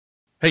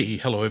Hey,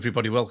 hello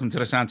everybody, welcome to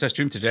the sound test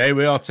room. Today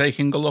we are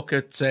taking a look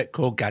at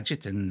Korg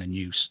Gadget and the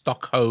new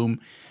Stockholm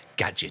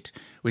Gadget,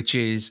 which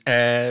is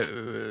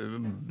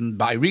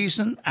by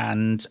Reason,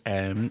 and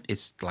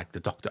it's like the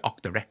Dr.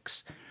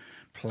 Octarex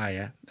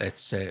player.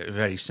 It's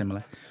very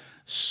similar.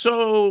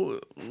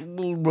 So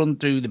we'll run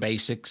through the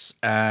basics.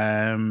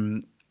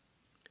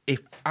 If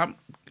I'm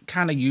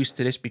kind of used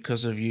to this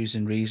because of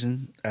using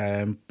Reason,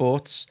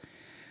 but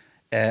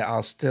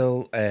I'll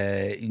still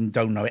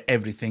don't know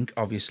everything,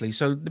 obviously.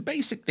 So the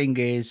basic thing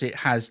is it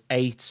has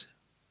 8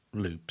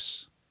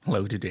 loops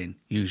loaded in,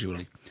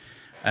 usually.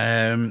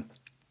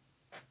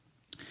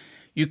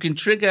 You can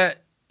trigger,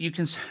 you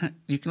can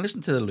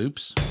listen to the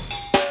loops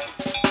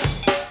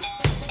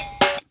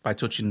by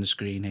touching the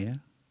screen here.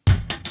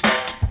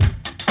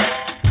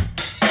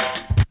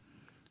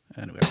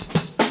 Anyway.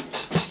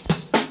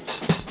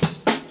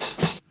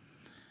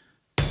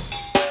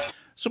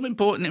 Some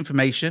important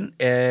information.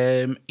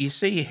 You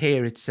see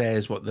here it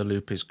says what the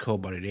loop is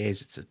called, what it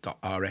is. It's a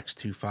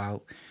 .rx2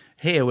 file.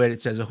 Here where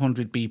it says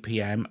 100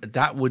 BPM,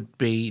 that would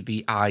be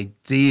the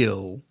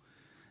ideal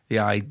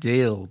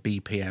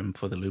BPM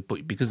for the loop.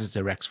 But because it's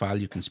a Rex file,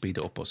 you can speed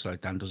it up or slow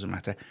it down, doesn't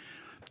matter.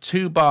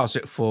 2 bars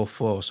at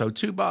 4/4. So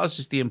 2 bars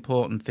is the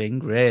important thing,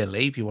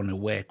 really, if you want to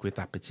work with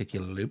that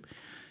particular loop.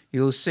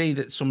 You'll see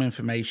that some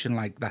information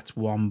like that's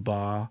 1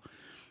 bar.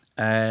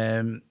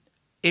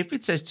 If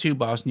it says 2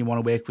 bars and you want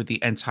to work with the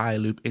entire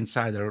loop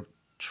inside a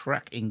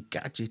track in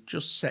Gadget,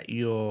 just set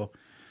your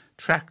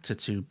track to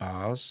 2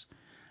 bars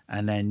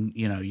and then,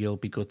 you know, you'll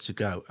be good to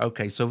go.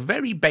 Okay, so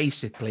very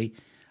basically,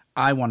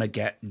 I want to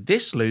get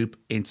this loop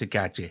into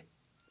Gadget.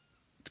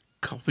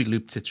 Copy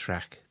loop to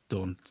track,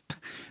 done.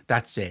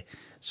 That's it.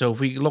 So if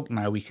we look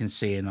now, we can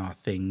see in our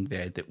thing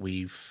there that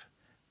we've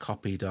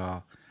copied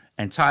our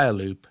entire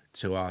loop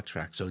to our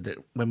track. So that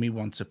when we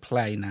want to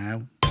play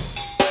now,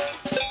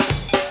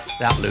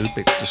 that loop,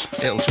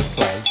 it'll just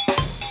play.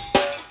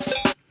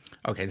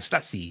 Okay,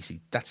 that's the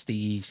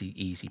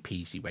easy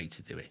peasy way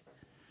to do it.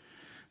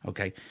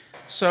 Okay,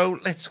 so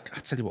I'll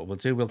tell you what we'll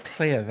do. We'll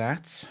clear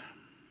that.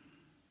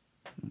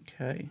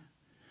 Okay,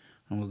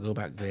 and we'll go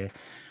back there.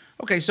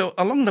 Okay, so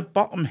along the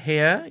bottom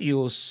here,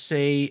 you'll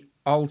see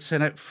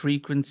alternate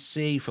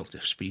frequency, filter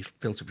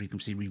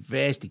frequency,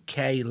 reverse,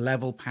 decay,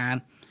 level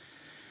pan,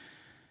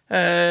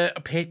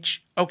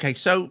 pitch. Okay,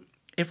 so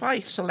if I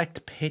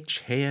select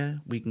pitch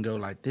here, we can go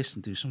like this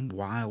and do some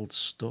wild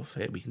stuff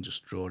here. We can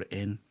just draw it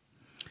in.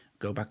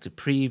 Go back to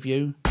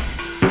preview.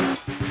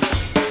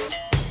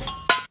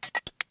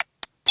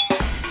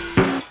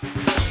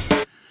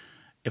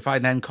 If I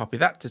then copy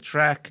that to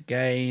track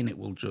again, it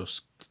will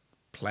just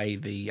play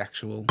the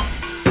actual.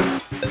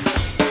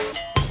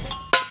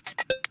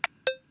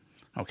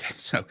 Okay,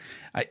 so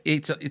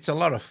it's a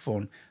lot of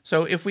fun.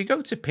 So if we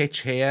go to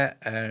pitch here,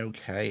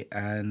 okay,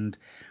 and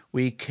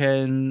we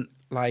can,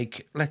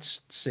 like,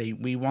 let's see,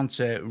 we want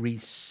to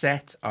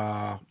reset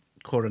our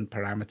current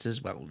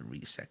parameters. Well, we'll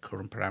reset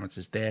current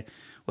parameters there.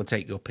 We'll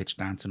take your pitch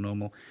down to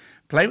normal.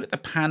 Play with the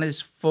pan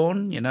is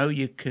fun. You know,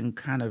 you can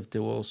kind of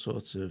do all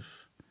sorts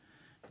of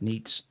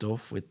neat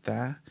stuff with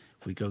that.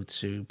 If we go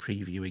to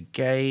preview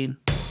again,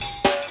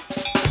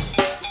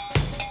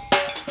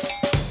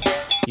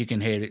 you can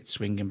hear it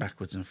swinging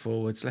backwards and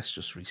forwards. Let's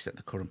just reset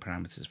the current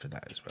parameters for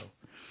that as well.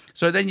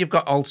 So then you've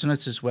got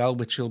alternate as well,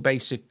 which will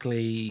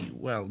basically,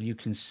 well, you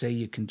can see,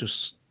 you can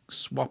just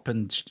swap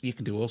and you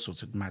can do all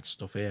sorts of mad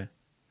stuff here.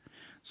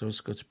 So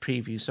let's go to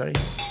preview, sorry.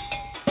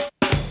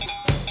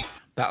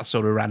 That'll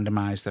sort of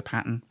randomize the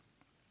pattern.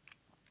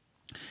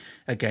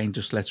 Again,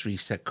 just let's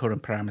reset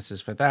current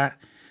parameters for that.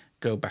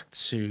 Go back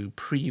to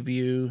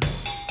preview.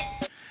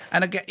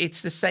 And again,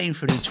 it's the same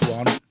for each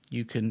one.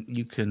 You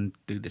can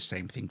do the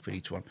same thing for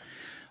each one.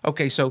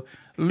 Okay, so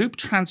loop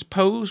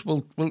transpose,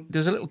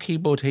 there's a little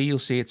keyboard here. You'll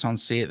see it's on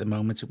C at the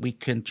moment. We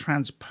can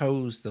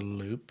transpose the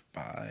loop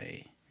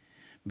by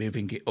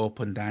moving it up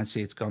and down.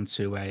 See, it's gone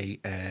to a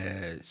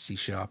C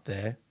sharp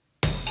there.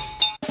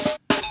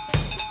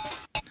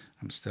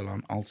 I'm still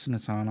on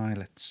alternate, aren't I?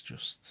 Let's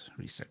just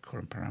reset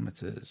current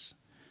parameters.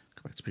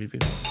 Go back to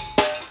preview.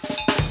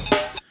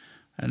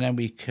 And then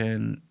we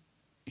can,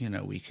 you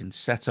know, we can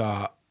set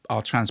our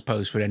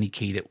transpose for any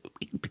key that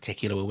in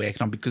particular we're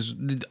working on, because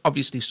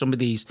obviously some of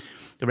the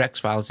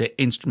Rex files, they're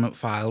instrument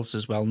files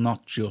as well,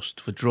 not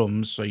just for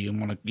drums. So you're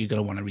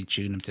gonna want to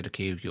retune them to the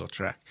key of your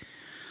track,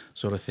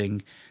 sort of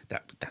thing.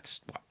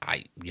 That's what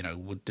I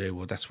would do,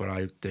 or that's what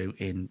I do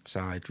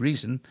inside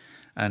Reason,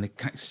 and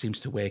it seems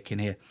to work in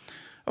here.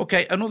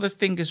 Okay, another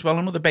thing as well,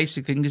 another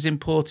basic thing is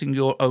importing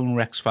your own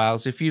Rex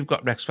files. If you've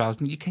got Rex files,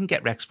 and you can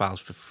get Rex files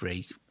for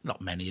free,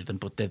 not many of them,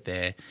 but they're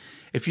there.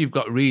 If you've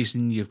got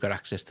Reason, you've got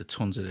access to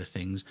tons of the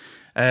things.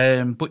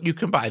 But you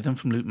can buy them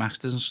from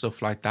Loopmasters and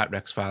stuff like that,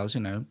 Rex files,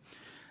 you know.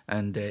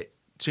 And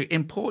to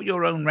import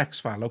your own Rex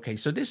file, okay,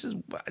 so this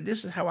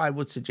is how I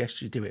would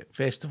suggest you do it.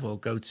 First of all,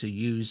 go to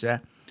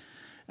User,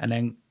 and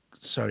then,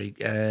 sorry,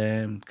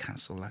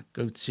 cancel that.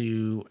 Go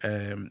to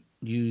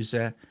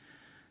User,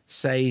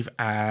 save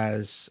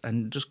as,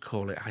 and just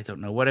call it, I don't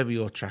know, whatever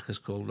your track is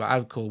called. I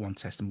would call one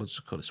test, and we'll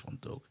just call this one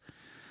Doug.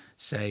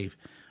 save.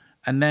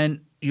 And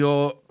then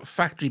your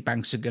factory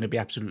banks are going to be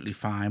absolutely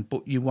fine,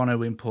 but you want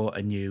to import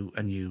a new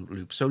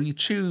loop. So you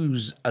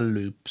choose a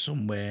loop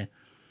somewhere.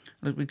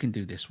 Look, we can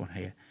do this one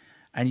here.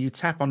 And you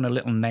tap on the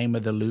little name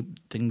of the loop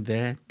thing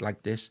there,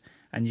 like this,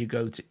 and you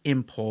go to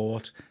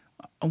import.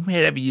 And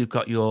wherever you've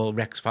got your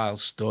Rex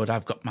files stored,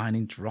 I've got mine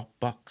in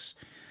Dropbox.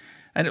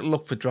 And it'll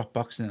look for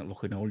Dropbox, and it'll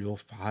look in all your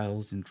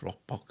files in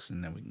Dropbox,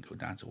 and then we can go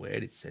down to where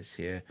it says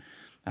here.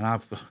 And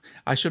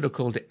I should have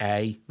called it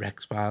A,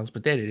 Rex Files,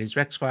 but there it is,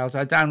 Rex Files.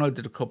 I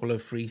downloaded a couple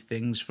of free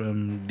things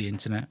from the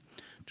internet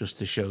just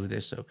to show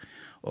this. So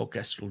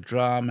orchestral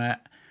drama.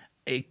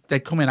 They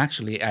come in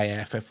actually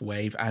AFF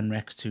Wave and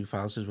Rex 2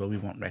 files as well. We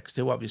want Rex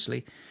 2,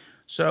 obviously.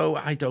 So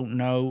I don't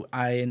know.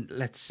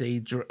 Let's see.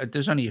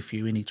 There's only a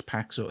few in each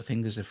pack sort of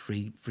thing as a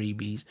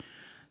freebies.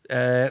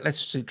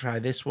 Let's try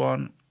this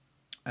one.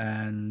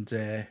 And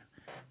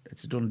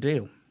it's a done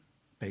deal,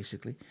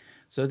 basically.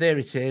 So there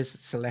it is.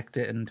 Select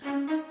it and...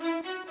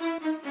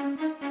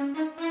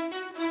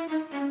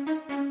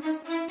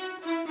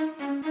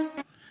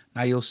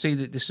 Now you'll see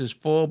that this is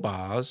 4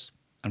 bars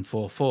and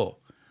 4/4.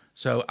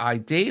 So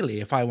ideally,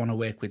 if I want to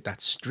work with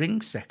that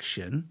string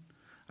section,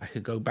 I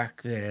could go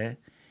back there,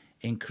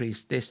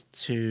 increase this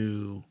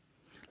to...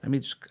 I'll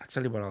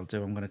tell you what I'll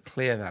do. I'm going to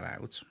clear that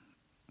out.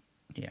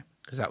 Yeah,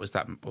 because that was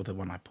that other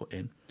one I put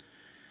in.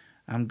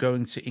 I'm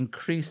going to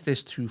increase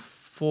this to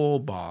 4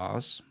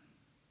 bars.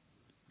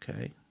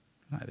 Okay,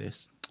 like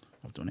this.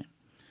 I've done it.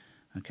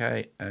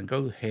 Okay, and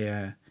go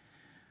here.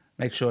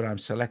 Make sure I'm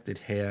selected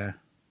here.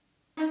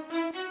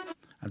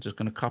 I'm just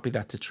going to copy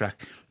that to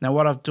track. Now,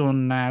 what I've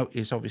done now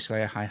is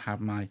obviously I have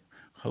my,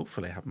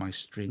 hopefully I have my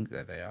string.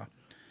 There they are.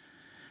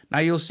 Now,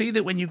 you'll see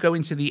that when you go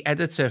into the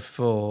editor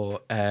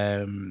for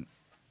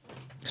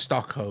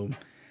Stockholm,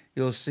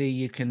 you'll see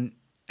you can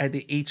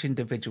edit each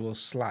individual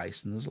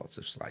slice, and there's lots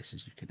of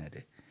slices you can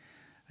edit.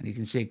 And you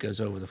can see it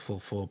goes over the full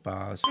 4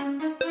 bars.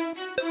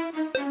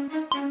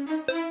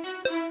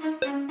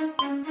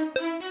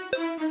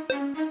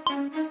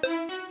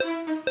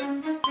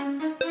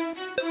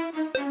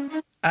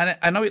 And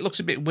I know it looks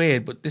a bit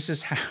weird, but this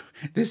is how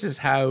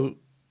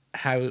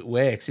it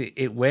works.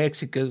 It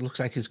works. It looks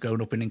like it's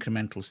going up in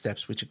incremental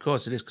steps, which of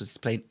course it is because it's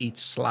playing each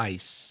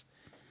slice,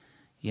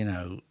 you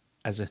know,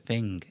 as a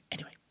thing.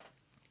 Anyway,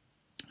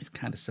 it's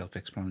kind of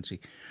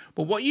self-explanatory.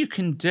 But what you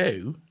can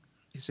do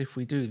is if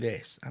we do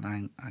this,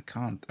 and I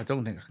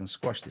don't think I can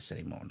squash this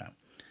anymore now.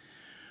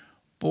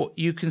 But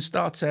you can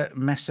start to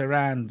mess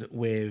around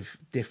with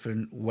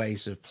different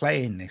ways of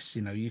playing this.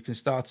 You know, you can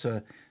start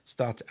to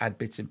add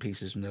bits and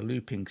pieces from the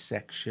looping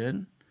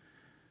section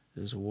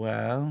as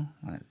well,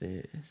 like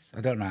this.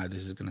 I don't know how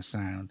this is going to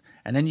sound.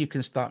 And then you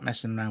can start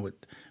messing around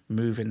with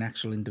moving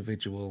actual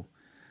individual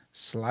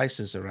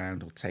slices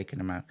around or taking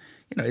them out.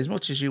 You know, as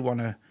much as you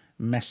want to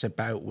mess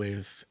about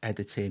with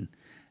editing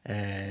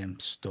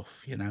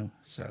stuff, you know,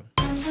 so...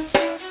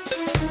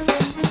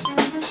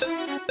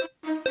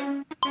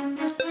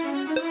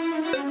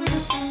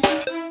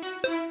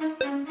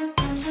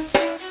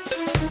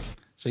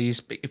 So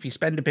if you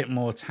spend a bit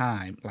more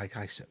time, like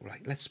I said,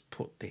 right, let's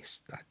put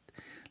this,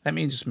 let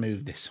me just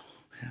move this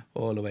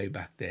all the way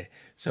back there.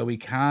 So we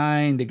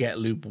kind of get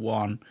loop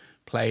 1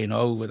 playing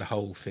over the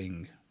whole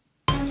thing.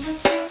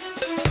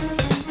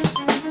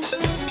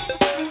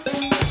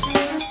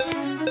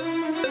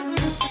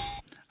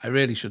 I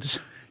really should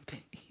have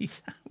taken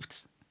these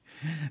out.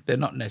 They're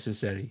not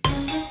necessary.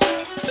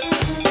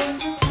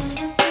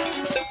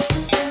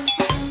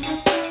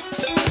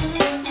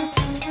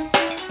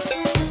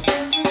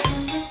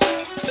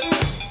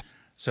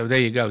 So there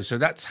you go. So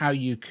that's how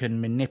you can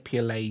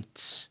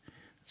manipulate.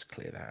 Let's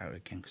clear that out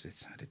again because it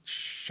sounded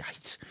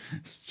shite.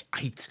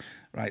 Shite.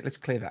 Right, let's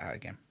clear that out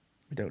again.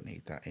 We don't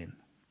need that in.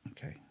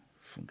 Okay,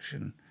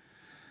 function.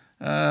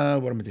 What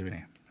am I doing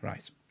here?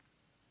 Right.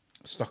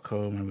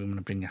 Stockholm, and we're going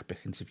to bring that back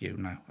into view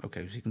now.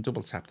 Okay, so you can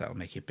double tap that, will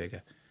make it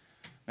bigger.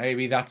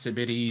 Maybe that's a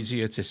bit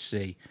easier to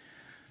see.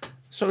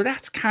 So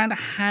that's kind of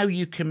how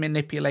you can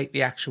manipulate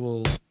the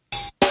actual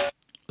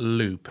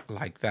loop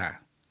like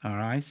that. All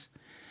right.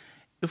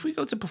 If we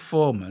go to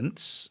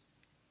performance,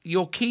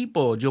 your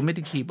keyboard, your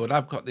MIDI keyboard,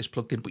 I've got this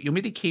plugged in, but your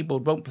MIDI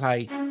keyboard won't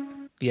play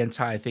the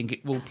entire thing.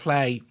 It will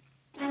play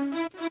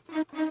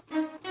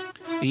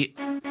the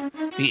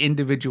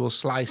individual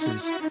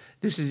slices.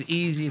 This is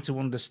easier to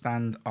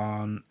understand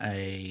on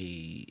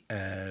a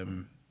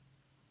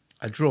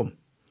drum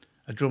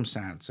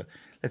sound. So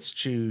let's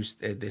choose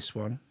this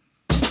one.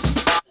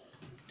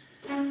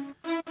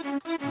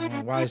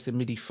 Why is the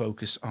MIDI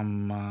focus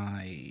on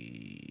my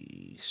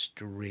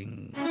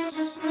strings?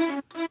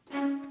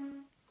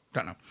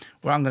 Don't know.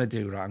 What I'm going to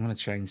do, right, I'm going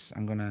to change,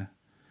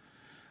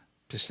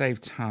 to save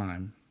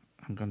time,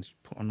 I'm going to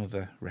put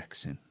another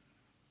Rex in.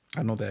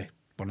 Another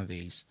one of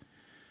these.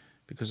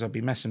 Because I'll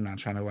be messing around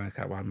trying to work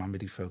out why my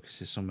MIDI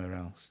focus is somewhere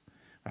else.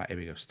 Right, here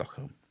we go,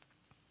 Stockholm.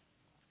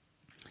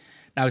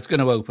 Now it's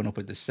going to open up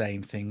with the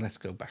same thing. Let's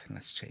go back and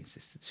let's change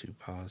this to 2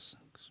 bars.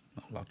 It's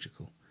not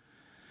logical.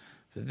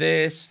 For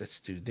this, let's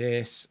do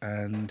this.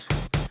 And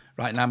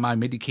right now my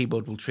MIDI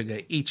keyboard will trigger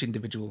each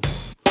individual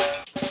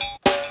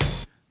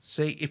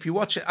See, if you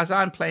watch it as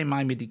I'm playing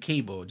my MIDI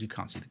keyboard, you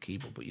can't see the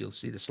keyboard, but you'll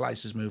see the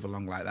slices move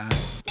along like that.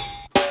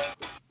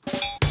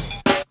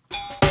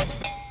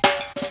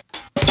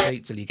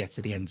 Wait till you get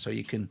to the end so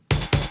you can.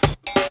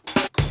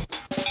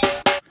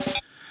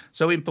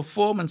 So in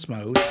performance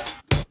mode,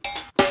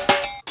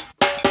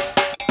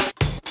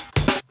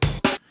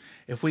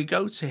 if we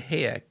go to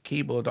here,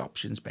 keyboard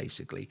options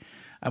basically,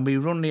 and we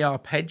run the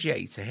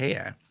arpeggiator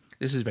here,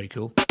 this is very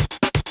cool.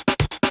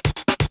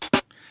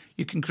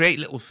 You can create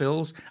little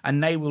fills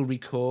and they will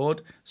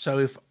record. So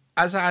if,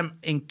 as I'm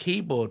in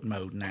keyboard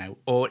mode now,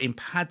 or in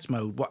pads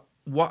mode,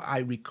 what I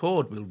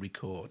record will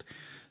record.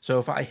 So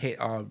if I hit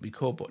our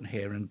record button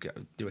here and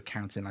do a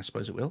counting, I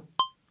suppose it will.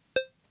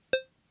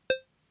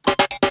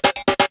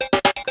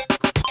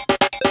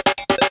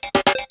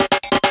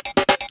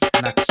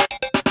 And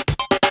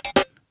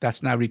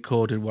that's now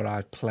recorded what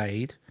I've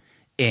played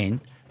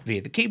in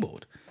via the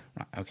keyboard.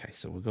 Right, okay,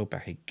 so we'll go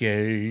back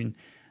again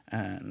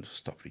and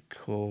stop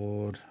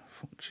record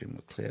function.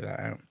 We'll clear that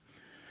out.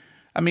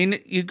 I mean,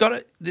 you got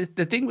to,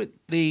 the thing with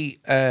the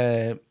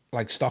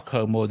like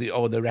Stockholm or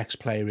the Rex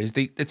player is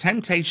the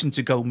temptation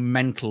to go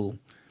mental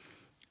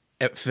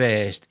at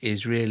first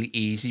is really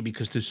easy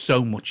because there's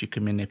so much you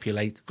can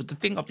manipulate. But the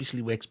thing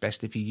obviously works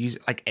best if you use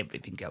it like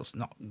everything else,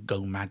 not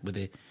go mad with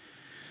it,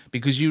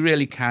 because you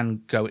really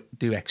can go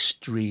do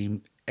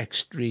extreme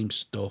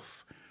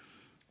stuff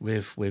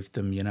with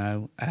them, you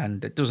know,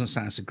 and it doesn't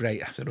sound so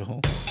great after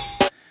all.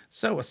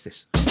 So what's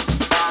this?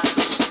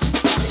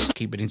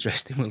 Keep it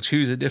interesting. We'll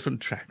choose a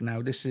different track.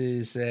 Now this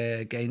is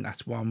again,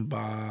 that's one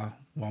bar,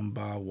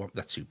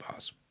 that's 2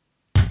 bars.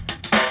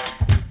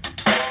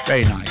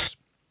 Very nice.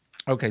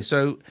 Okay,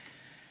 so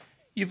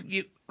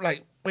you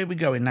like, where are we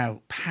going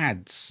now?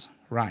 Pads,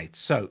 right?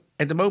 So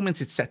at the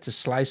moment it's set to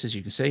slice, as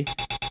you can see,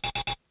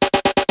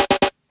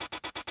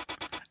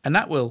 and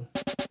that will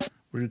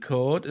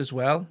record as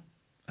well.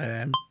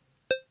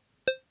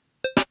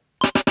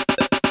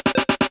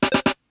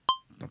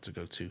 Not to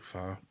go too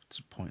far, it's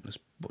pointless,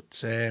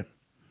 but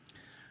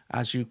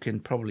as you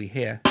can probably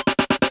hear,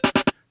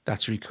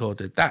 that's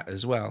recorded that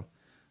as well.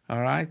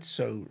 All right,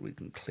 so we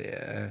can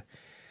clear,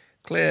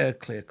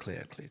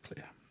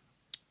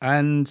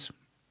 and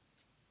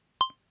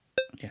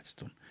yeah, it's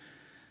done.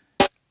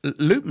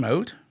 Loop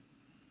mode.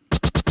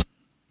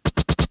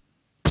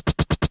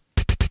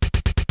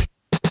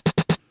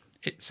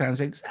 It sounds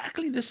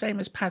exactly the same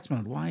as pads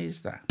mode. Why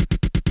is that?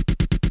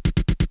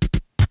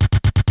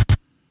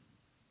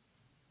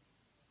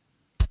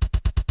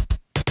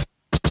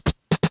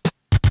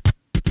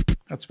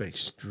 That's very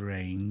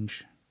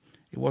strange.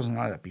 It wasn't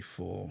like that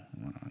before.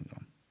 Hang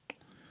on.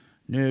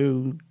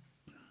 No.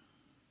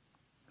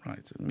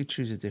 Right, let me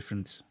choose a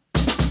different.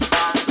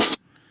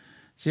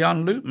 See,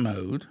 on loop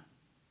mode,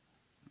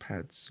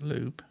 pads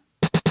loop,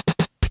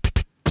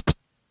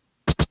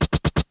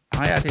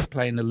 I had it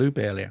playing the loop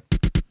earlier.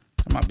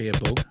 That might be a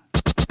bug.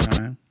 I don't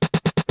know.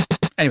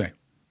 Anyway,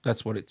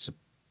 that's what it's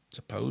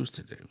supposed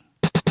to do.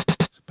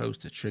 It's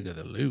supposed to trigger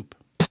the loop.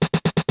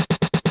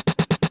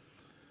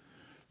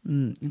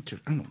 Hang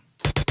on.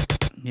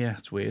 Yeah,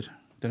 it's weird.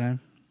 Don't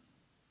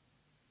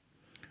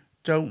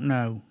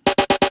know.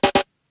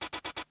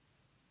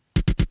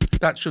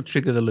 That should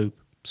trigger the loop.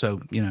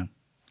 So, you know,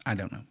 I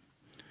don't know.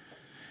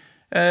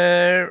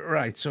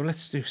 Right, so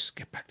let's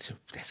get back to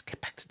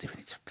doing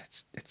it.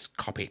 Let's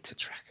copy it to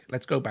track.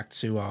 Let's go back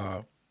to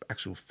our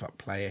actual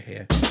player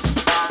here.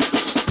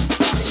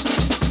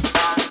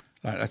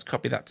 Right, let's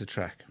copy that to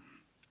track.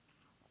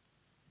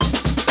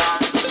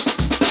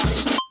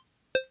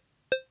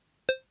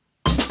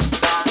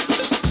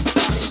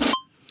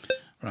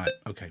 Right,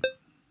 okay.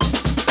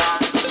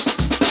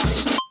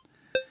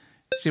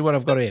 See what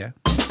I've got here?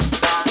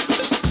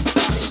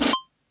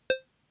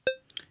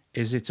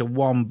 Is it's a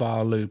 1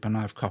 bar loop and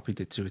I've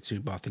copied it to a 2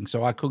 bar thing.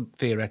 So I could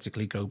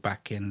theoretically go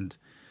back and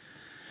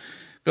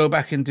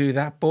do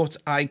that, but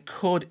I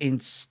could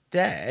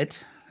instead,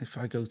 if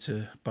I go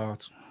to bar,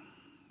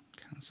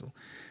 cancel.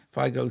 If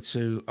I go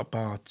to a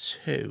bar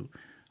 2,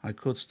 I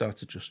could start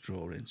to just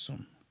draw in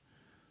some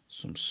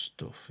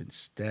stuff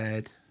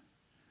instead,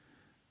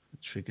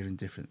 triggering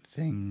different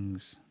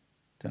things.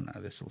 Don't know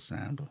how this will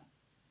sound, but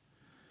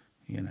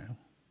you know,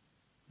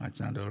 might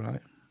sound all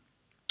right.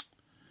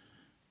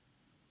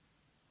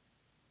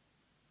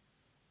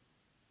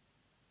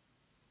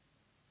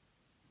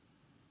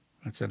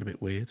 That sounds a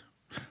bit weird.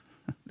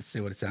 Let's see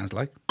what it sounds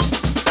like.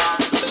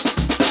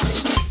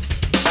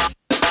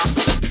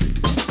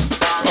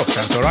 Oh,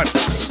 sounds all right.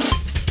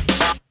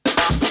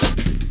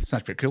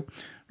 Sounds pretty cool.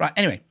 Right,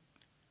 anyway,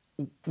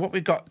 what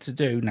we got to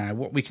do now,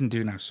 what we can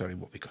do now, sorry,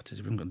 what we got to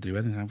do, we haven't got to do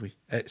anything, have we?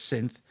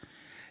 Synth.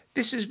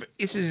 This is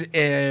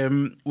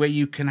where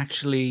you can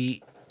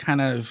actually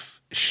kind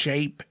of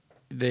shape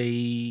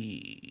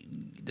the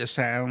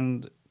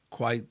sound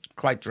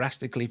quite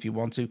drastically if you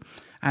want to.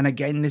 And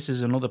again, this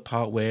is another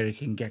part where it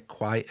can get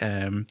quite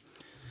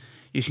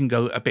you can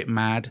go a bit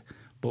mad,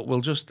 but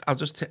I'll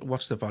just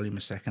watch the volume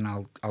a second.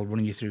 I'll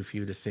run you through a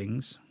few of the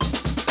things.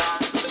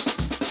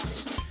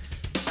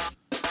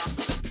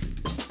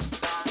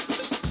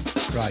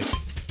 Right,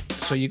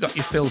 So you got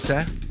your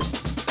filter.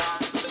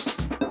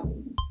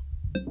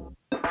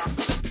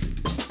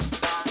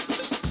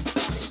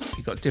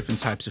 You've got different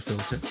types of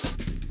filter.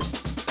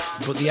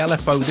 But the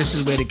LFO, this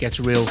is where it gets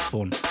real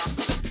fun.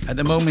 At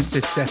the moment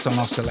it's set on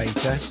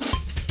oscillator.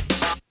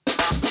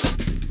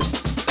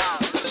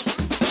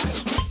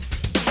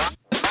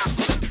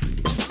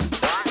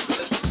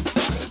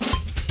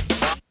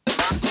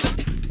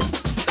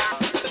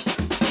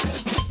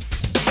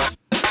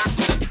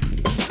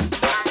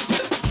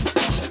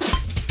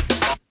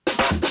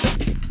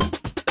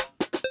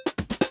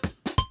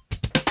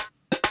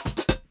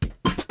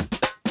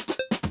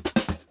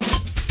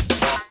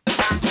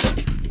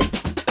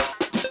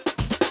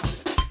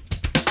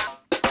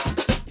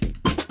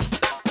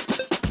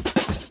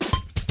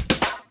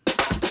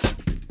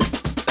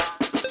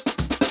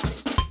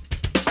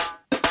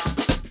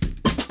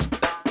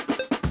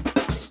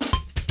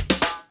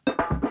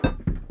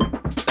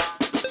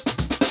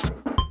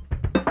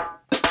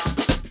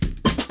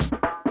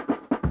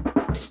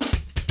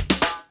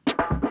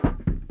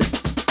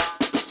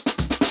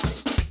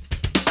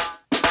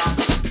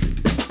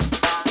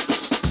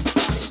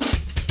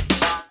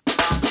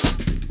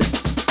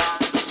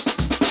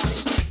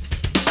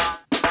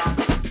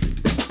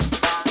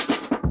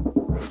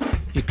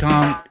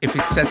 If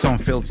it's set on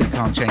filter, you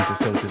can't change the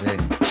filter there.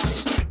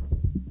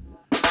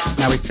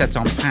 Now it's set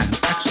on pan,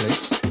 actually.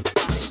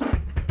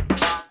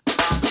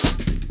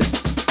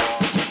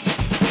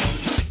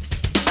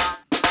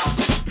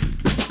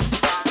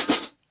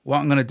 What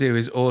I'm going to do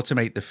is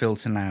automate the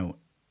filter now.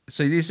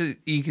 So this is,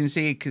 you can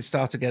see it can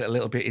start to get a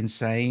little bit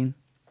insane.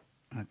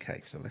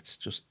 Okay, so let's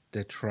just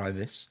try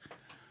this.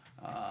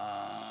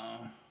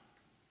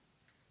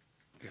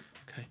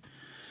 Okay.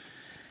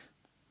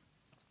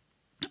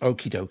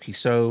 Okie dokie,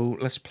 so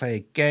let's play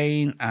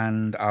again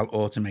and I'll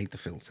automate the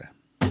filter.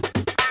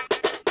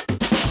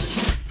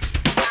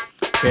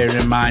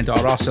 Bearing in mind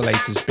our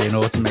oscillator's being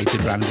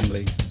automated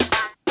randomly.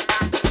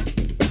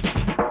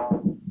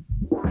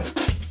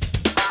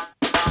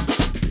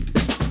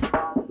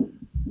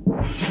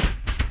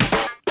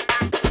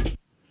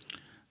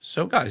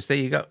 So guys, there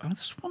you go. I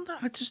just wonder,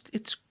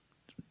 it's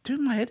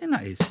doing my head in,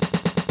 that is.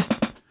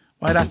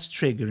 Why that's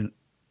triggering.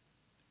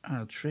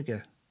 Oh,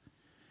 trigger.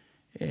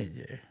 Yeah,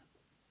 yeah.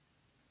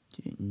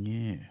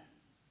 No.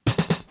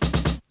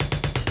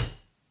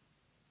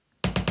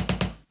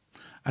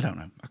 I don't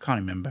know. I can't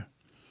remember.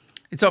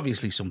 It's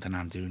obviously something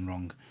I'm doing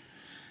wrong.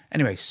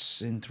 Anyway,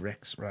 synth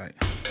Rex, right.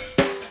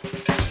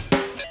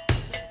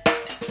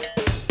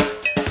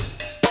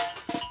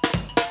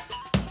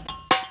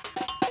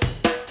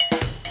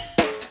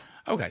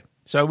 Okay,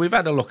 so we've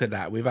had a look at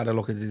that. We've had a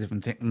look at the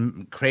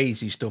different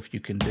crazy stuff you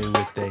can do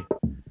with the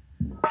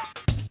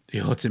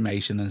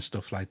automation and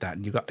stuff like that.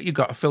 And you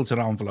got a filter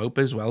envelope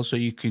as well, so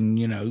you can,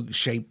 you know,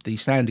 shape the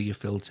sound of your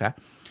filter.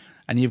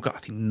 And you've got, I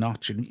think,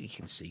 notch, and you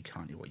can see,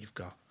 can't you, what you've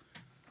got?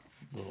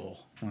 Oh,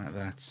 like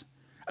that.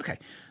 Okay,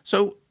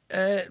 so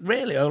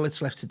really all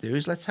it's left to do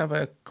is let's have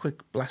a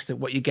quick blast at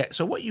what you get.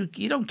 So what you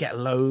don't get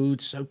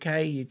loads,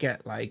 okay? You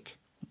get like,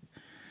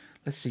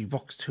 let's see,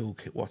 Vox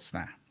Toolkit. What's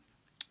that?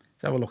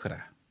 Let's have a look at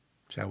that,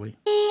 shall we?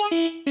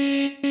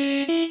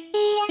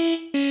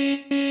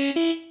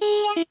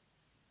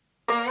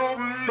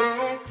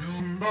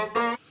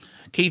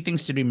 Key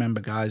things to remember,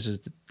 guys,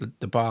 is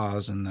the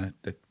bars and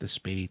the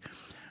speed.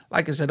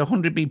 Like I said,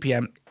 100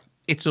 BPM,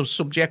 it's a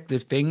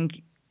subjective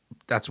thing.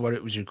 That's what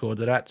it was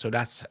recorded at, so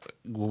that's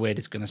where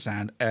it's going to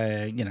sound,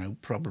 you know,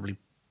 probably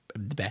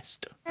the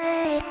best.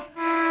 I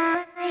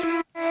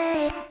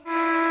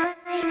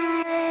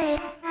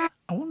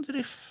wonder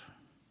if...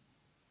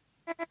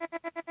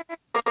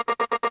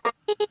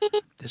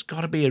 There's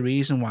got to be a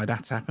reason why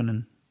that's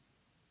happening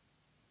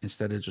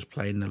instead of just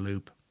playing the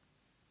loop.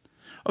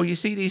 Oh, you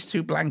see these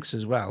two blanks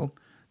as well?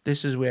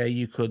 This is where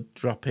you could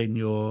drop in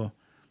your,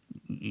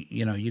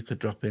 you know, you could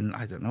drop in,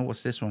 I don't know,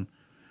 what's this one?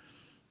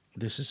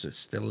 This is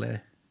still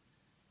there.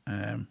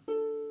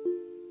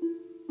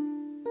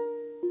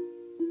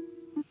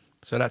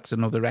 So that's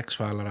another X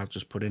file that I've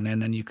just put in,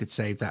 and you could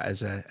save that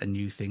as a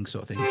new thing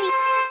sort of thing.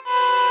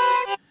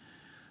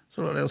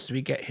 So what else do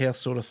we get here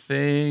sort of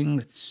thing?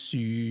 Let's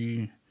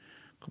see.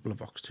 A couple of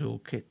Vox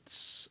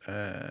Toolkits.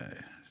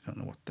 Don't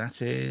know what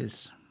that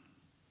is.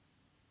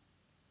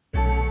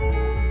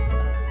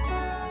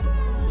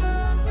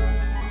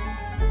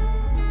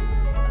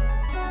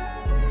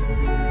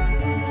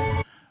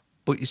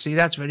 But you see,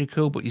 that's very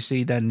cool. But you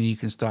see, then you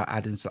can start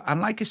adding stuff. And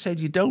like I said,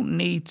 you don't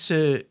need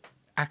to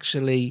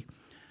actually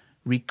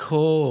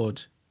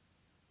record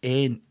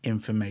in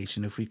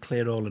information if we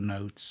clear all the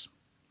notes.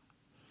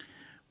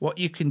 What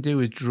you can do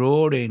is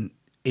draw in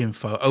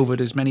info over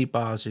as many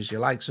bars as you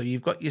like. So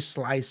you've got your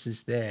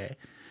slices there.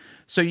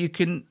 So you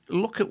can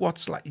look at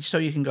what's like, so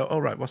you can go,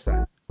 all right, what's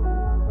that?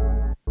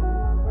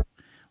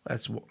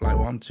 That's like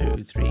 1,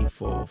 2, 3,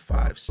 4,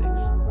 5,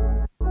 6.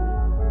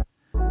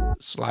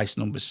 Slice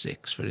number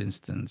 6, for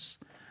instance.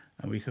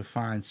 And we can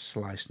find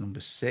slice number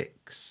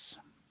 6.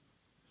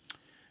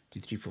 2,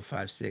 3, 4,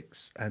 5,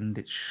 6. And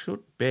it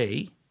should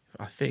be,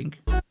 I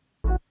think.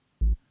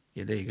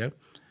 Yeah, there you go.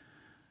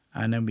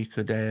 And then we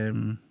could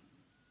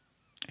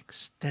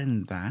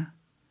extend that.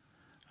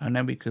 And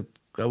then we could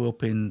go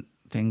up in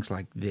things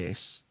like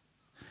this.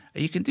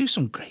 You can do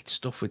some great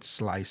stuff with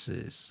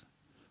slices.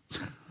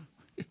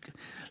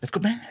 Let's go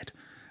mad.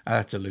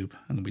 That's a loop,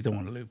 and we don't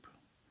want a loop.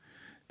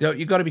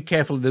 You've got to be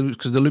careful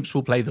because the loops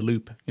will play the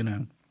loop, you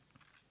know.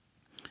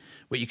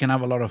 But you can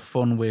have a lot of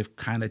fun with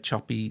kind of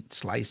choppy,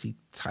 slicey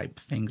type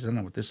things. I don't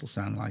know what this will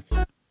sound like.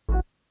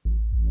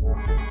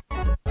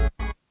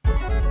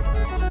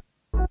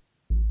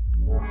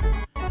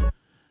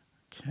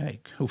 Okay,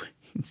 cool.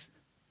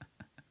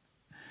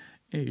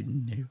 Oh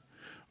no.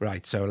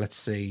 Right, so let's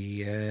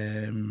see.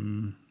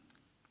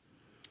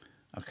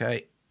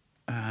 Okay,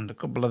 and a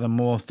couple of the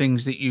more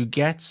things that you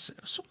get.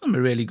 Some of them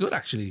are really good,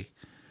 actually.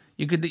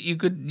 You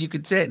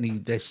could certainly,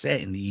 they're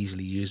certainly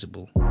easily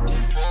usable.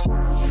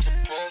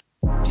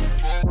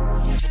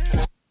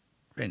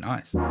 Very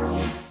nice.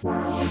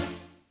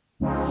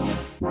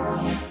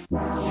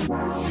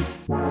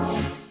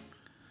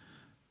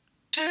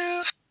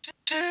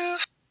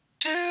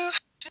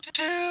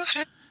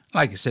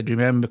 Like I said,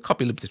 remember,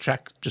 copy loop the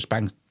track, just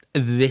bangs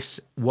this,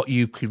 what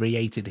you've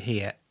created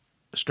here,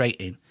 straight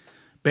in.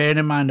 Bear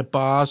in mind the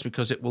bars,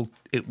 because it will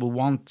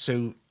want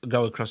to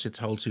go across its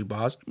whole 2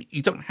 bars.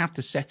 You don't have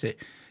to set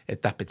it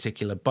at that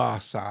particular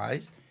bar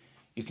size.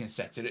 You can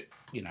set it at,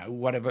 you know,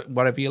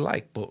 whatever you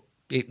like, but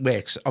it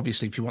works.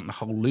 Obviously, if you want the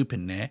whole loop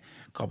in there,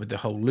 copy the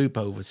whole loop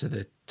over to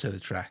the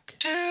track.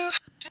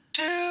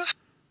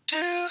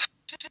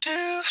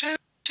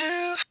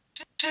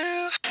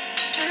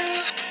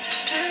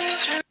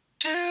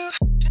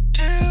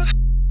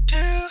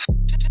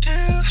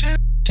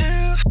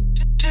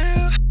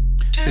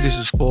 This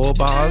is 4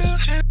 bars.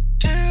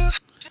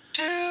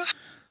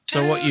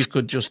 So what you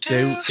could just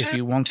do, if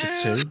you wanted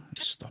to,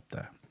 stop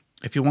there.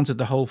 If you wanted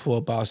the whole 4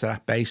 bars of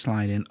that bass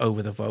line in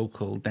over the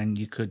vocal, then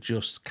you could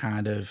just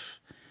kind of,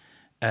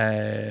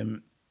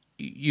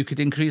 you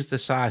could increase the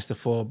size to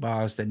 4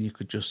 bars. Then you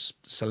could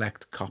just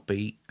select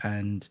copy,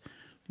 and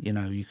you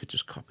know, you could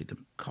just copy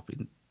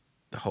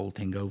the whole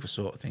thing over,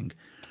 sort of thing,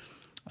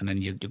 and then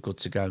you're good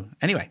to go.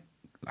 Anyway,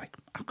 like,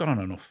 I've gone on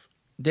enough.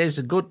 There's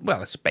a good,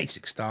 well, it's a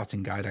basic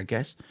starting guide, I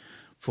guess,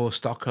 for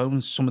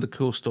Stockholm. Some of the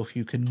cool stuff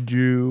you can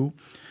do.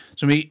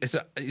 Some of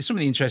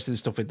the interesting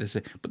stuff with this.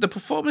 But the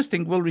performance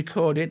thing will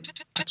record it.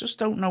 I just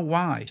don't know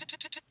why.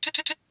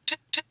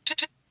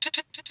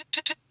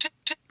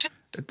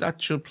 That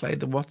should play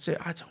the what's it?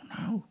 I don't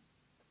know.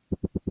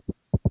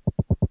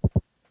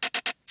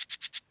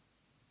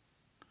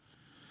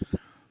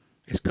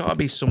 It's got to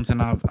be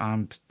something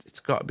it's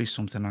got to be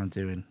something I'm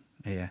doing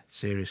here.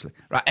 Seriously.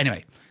 Right.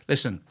 Anyway,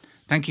 listen.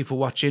 Thank you for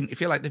watching. If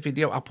you like the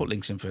video, I'll put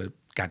links in for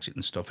Gadget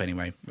and stuff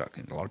anyway. I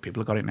think a lot of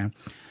people have got it now.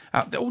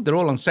 They're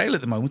all on sale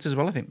at the moment as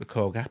well, I think, the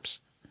Korg apps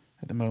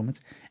at the moment.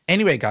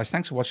 Anyway, guys,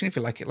 thanks for watching. If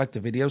you like the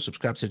video,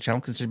 subscribe to the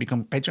channel, consider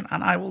becoming a patron,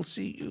 and I will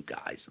see you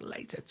guys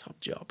later. Top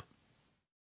job.